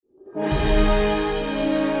Welcome.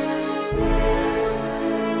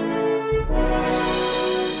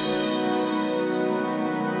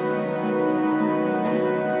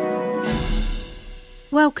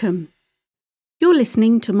 You're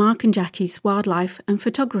listening to Mark and Jackie's Wildlife and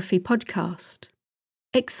Photography podcast.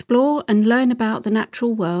 Explore and learn about the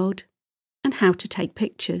natural world and how to take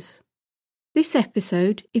pictures. This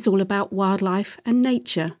episode is all about wildlife and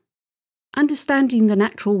nature. Understanding the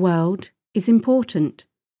natural world is important.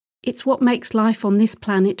 It's what makes life on this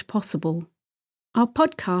planet possible. Our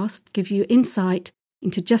podcast gives you insight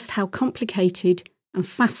into just how complicated and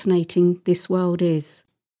fascinating this world is.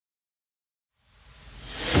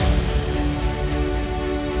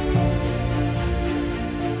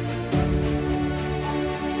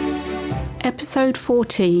 Episode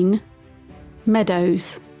 14,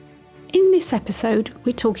 Meadows. In this episode,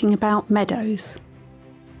 we're talking about meadows.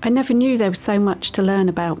 I never knew there was so much to learn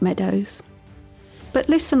about meadows. But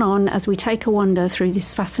listen on as we take a wander through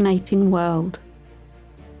this fascinating world.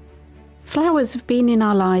 Flowers have been in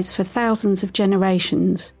our lives for thousands of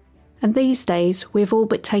generations, and these days we've all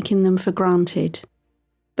but taken them for granted.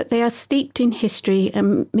 But they are steeped in history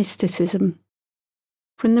and mysticism.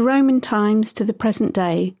 From the Roman times to the present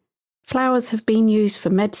day, flowers have been used for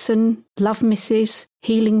medicine, love misses,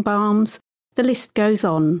 healing balms, the list goes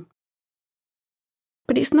on.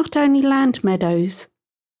 But it's not only land meadows.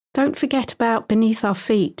 Don't forget about beneath our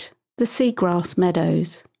feet, the seagrass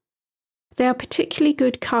meadows. They are particularly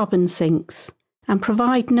good carbon sinks and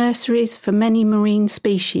provide nurseries for many marine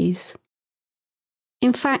species.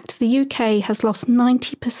 In fact, the UK has lost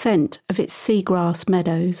 90% of its seagrass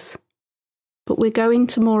meadows. But we'll go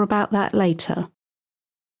into more about that later.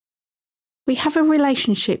 We have a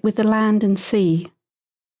relationship with the land and sea.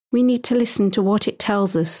 We need to listen to what it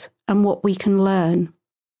tells us and what we can learn.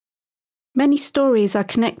 Many stories are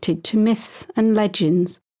connected to myths and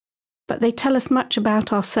legends, but they tell us much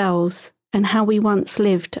about ourselves and how we once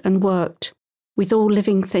lived and worked with all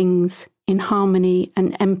living things in harmony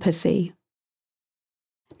and empathy.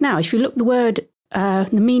 Now, if you look the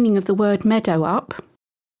meaning of the word meadow up,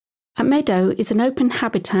 a meadow is an open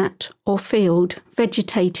habitat or field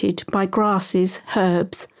vegetated by grasses,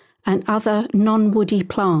 herbs, and other non-woody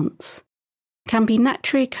plants. Can be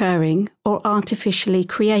naturally occurring or artificially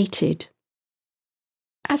created.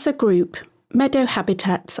 As a group, meadow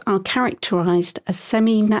habitats are characterised as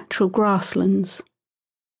semi-natural grasslands.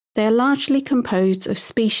 They are largely composed of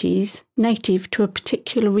species native to a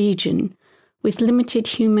particular region with limited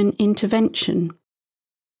human intervention.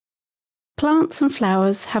 Plants and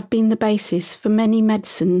flowers have been the basis for many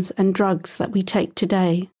medicines and drugs that we take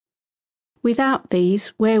today. Without these,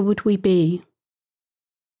 where would we be?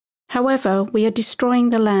 However, we are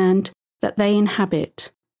destroying the land that they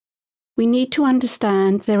inhabit. We need to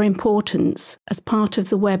understand their importance as part of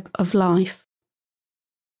the web of life.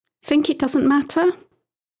 Think it doesn't matter?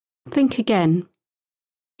 Think again.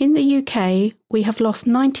 In the UK, we have lost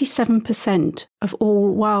 97% of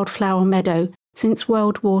all wildflower meadow since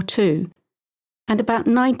World War II, and about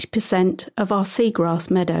 90% of our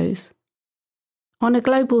seagrass meadows. On a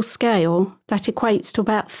global scale, that equates to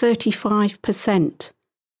about 35%.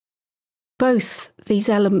 Both these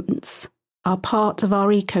elements are part of our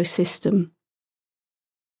ecosystem.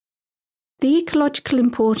 The ecological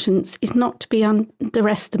importance is not to be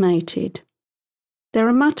underestimated. There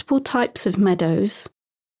are multiple types of meadows: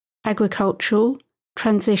 agricultural,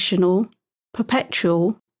 transitional,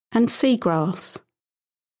 perpetual, and seagrass.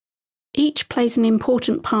 Each plays an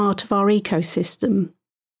important part of our ecosystem.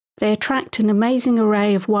 They attract an amazing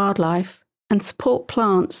array of wildlife and support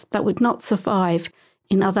plants that would not survive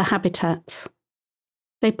in other habitats.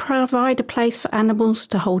 They provide a place for animals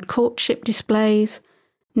to hold courtship displays,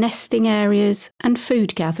 nesting areas, and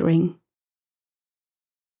food gathering.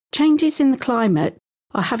 Changes in the climate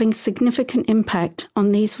are having significant impact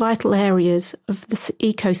on these vital areas of the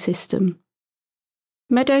ecosystem.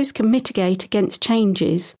 Meadows can mitigate against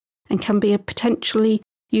changes and can be a potentially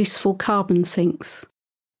useful carbon sinks.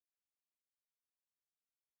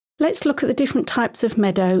 Let's look at the different types of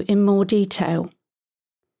meadow in more detail.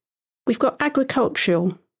 We've got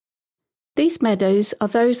agricultural. These meadows are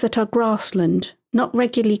those that are grassland, not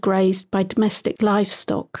regularly grazed by domestic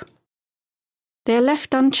livestock. They are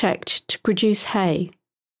left unchecked to produce hay.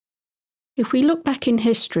 If we look back in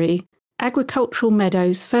history, agricultural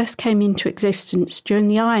meadows first came into existence during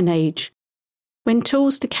the Iron Age, when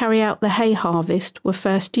tools to carry out the hay harvest were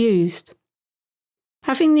first used.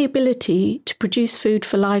 Having the ability to produce food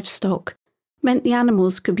for livestock meant the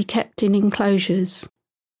animals could be kept in enclosures.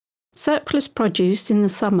 Surplus produce in the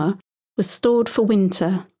summer was stored for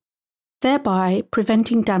winter. thereby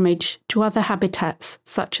preventing damage to other habitats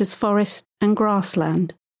such as forest and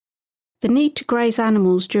grassland. The need to graze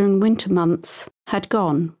animals during winter months had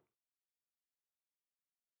gone.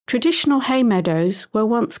 Traditional hay meadows were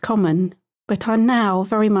once common, but are now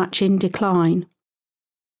very much in decline.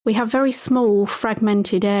 We have very small,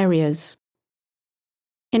 fragmented areas.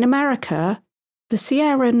 In America, the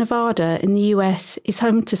Sierra Nevada in the US is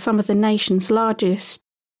home to some of the nation's largest,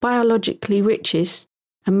 biologically richest,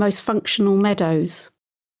 and most functional meadows.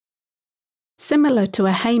 Similar to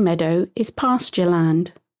a hay meadow is pasture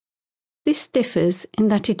land. This differs in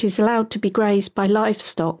that it is allowed to be grazed by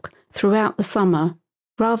livestock throughout the summer,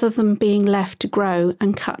 rather than being left to grow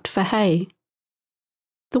and cut for hay.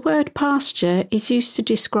 The word pasture is used to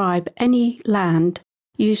describe any land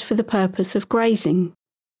used for the purpose of grazing.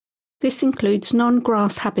 This includes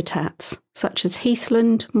non-grass habitats such as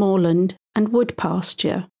heathland, moorland, and wood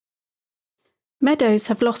pasture. Meadows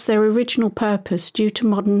have lost their original purpose due to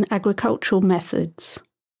modern agricultural methods.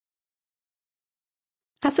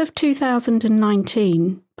 As of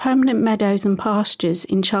 2019, permanent meadows and pastures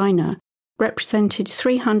in China represented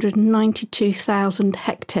 392,000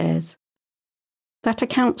 hectares. That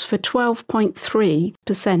accounts for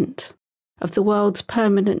 12.3% of the world's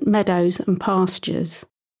permanent meadows and pastures.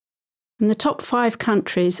 And the top 5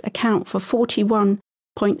 countries account for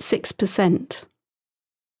 41.6%.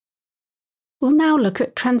 We'll now look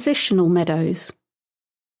at transitional meadows.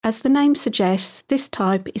 As the name suggests, this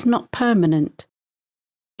type is not permanent.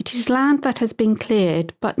 It is land that has been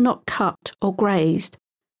cleared but not cut or grazed,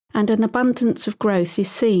 and an abundance of growth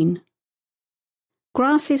is seen.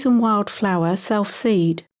 Grasses and wildflower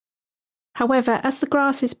self-seed. However, as the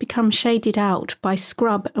grasses become shaded out by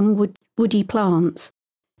scrub and woody plants,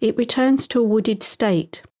 it returns to a wooded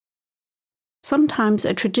state. Sometimes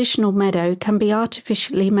a traditional meadow can be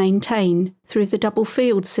artificially maintained through the double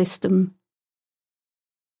field system.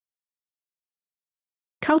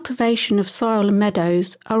 Cultivation of soil and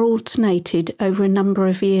meadows are alternated over a number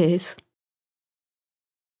of years.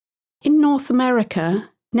 In North America,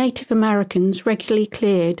 Native Americans regularly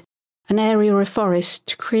cleared an area of forest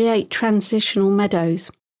to create transitional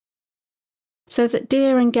meadows, so that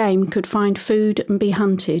deer and game could find food and be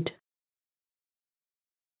hunted.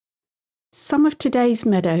 Some of today's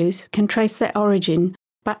meadows can trace their origin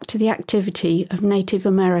back to the activity of Native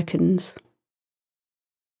Americans.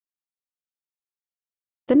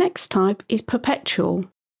 The next type is perpetual.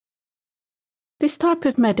 This type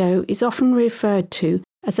of meadow is often referred to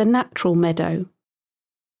as a natural meadow,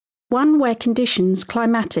 one where conditions,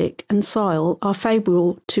 climatic and soil, are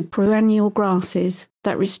favourable to perennial grasses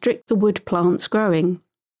that restrict the wood plants growing.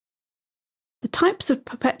 The types of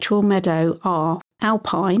perpetual meadow are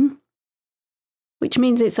alpine, which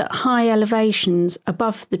means it's at high elevations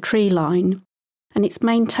above the tree line and it's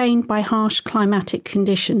maintained by harsh climatic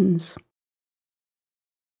conditions.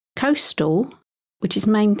 Coastal, which is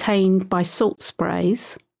maintained by salt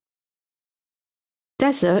sprays.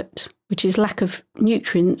 Desert, which is lack of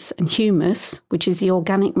nutrients and humus, which is the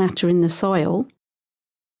organic matter in the soil.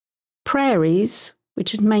 Prairies,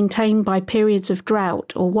 which is maintained by periods of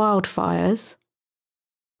drought or wildfires.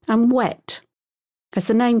 And wet, as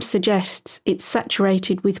the name suggests, it's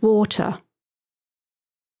saturated with water.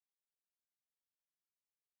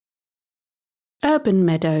 Urban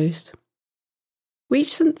meadows.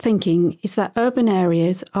 Recent thinking is that urban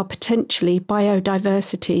areas are potentially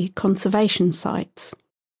biodiversity conservation sites.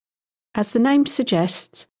 As the name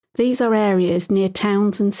suggests, these are areas near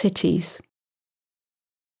towns and cities.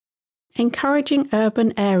 Encouraging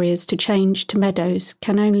urban areas to change to meadows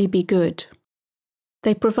can only be good.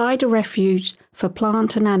 They provide a refuge for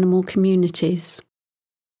plant and animal communities.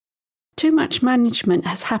 Too much management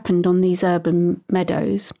has happened on these urban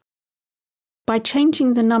meadows. By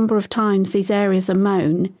changing the number of times these areas are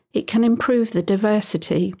mown, it can improve the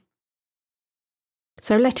diversity.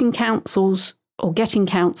 So getting councils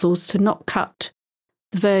to not cut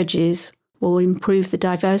the verges will improve the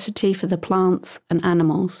diversity for the plants and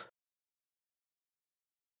animals.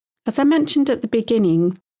 As I mentioned at the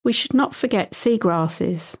beginning, we should not forget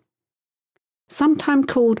seagrasses, sometimes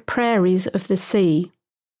called prairies of the sea.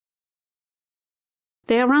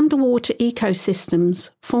 They are underwater ecosystems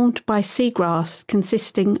formed by seagrass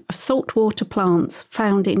consisting of saltwater plants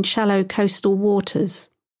found in shallow coastal waters.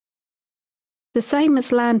 The same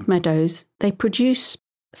as land meadows, they produce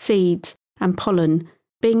seeds and pollen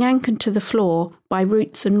being anchored to the floor by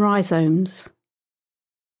roots and rhizomes.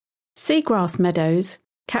 Seagrass meadows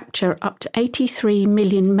capture up to 83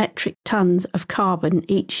 million metric tons of carbon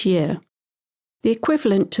each year, the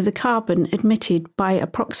equivalent to the carbon emitted by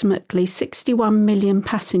approximately 61 million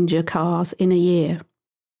passenger cars in a year.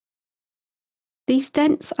 These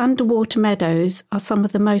dense underwater meadows are some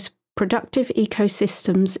of the most productive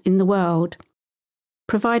ecosystems in the world,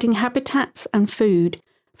 providing habitats and food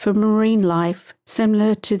for marine life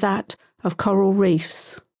similar to that of coral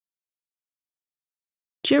reefs.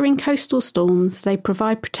 During coastal storms, they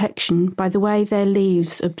provide protection by the way their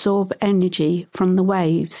leaves absorb energy from the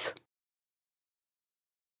waves.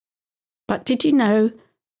 But did you know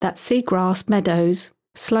that seagrass meadows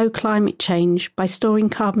slow climate change by storing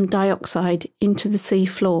carbon dioxide into the sea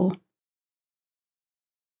floor?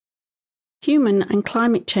 Human and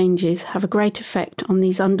climate changes have a great effect on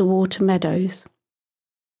these underwater meadows.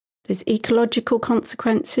 There's ecological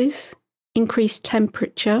consequences, increased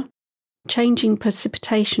temperature, changing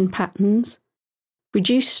precipitation patterns,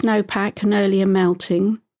 reduced snowpack and earlier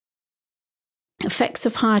melting, effects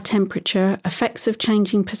of higher temperature, effects of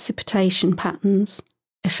changing precipitation patterns,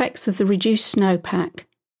 effects of the reduced snowpack,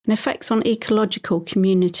 and effects on ecological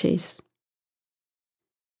communities.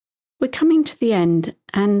 We're coming to the end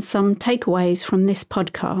and some takeaways from this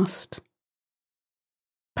podcast.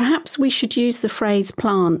 Perhaps we should use the phrase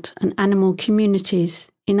plant and animal communities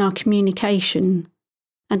in our communication,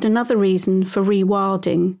 and another reason for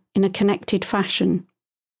rewilding in a connected fashion.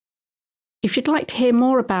 If you'd like to hear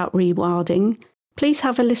more about rewilding, please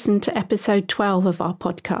have a listen to episode 12 of our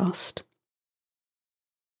podcast.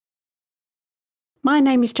 My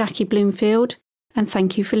name is Jackie Bloomfield, and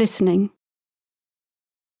thank you for listening.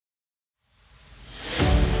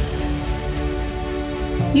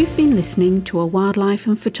 You've been listening to a wildlife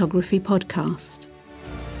and photography podcast,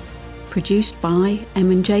 produced by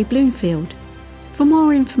M&J Bloomfield. For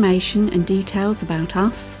more information and details about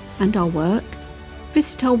us and our work,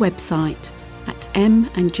 visit our website at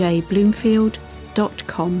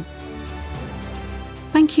mjbloomfield.com.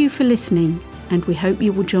 Thank you for listening, and we hope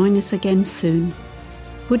you will join us again soon.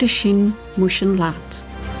 Hudashin Mushan Lat.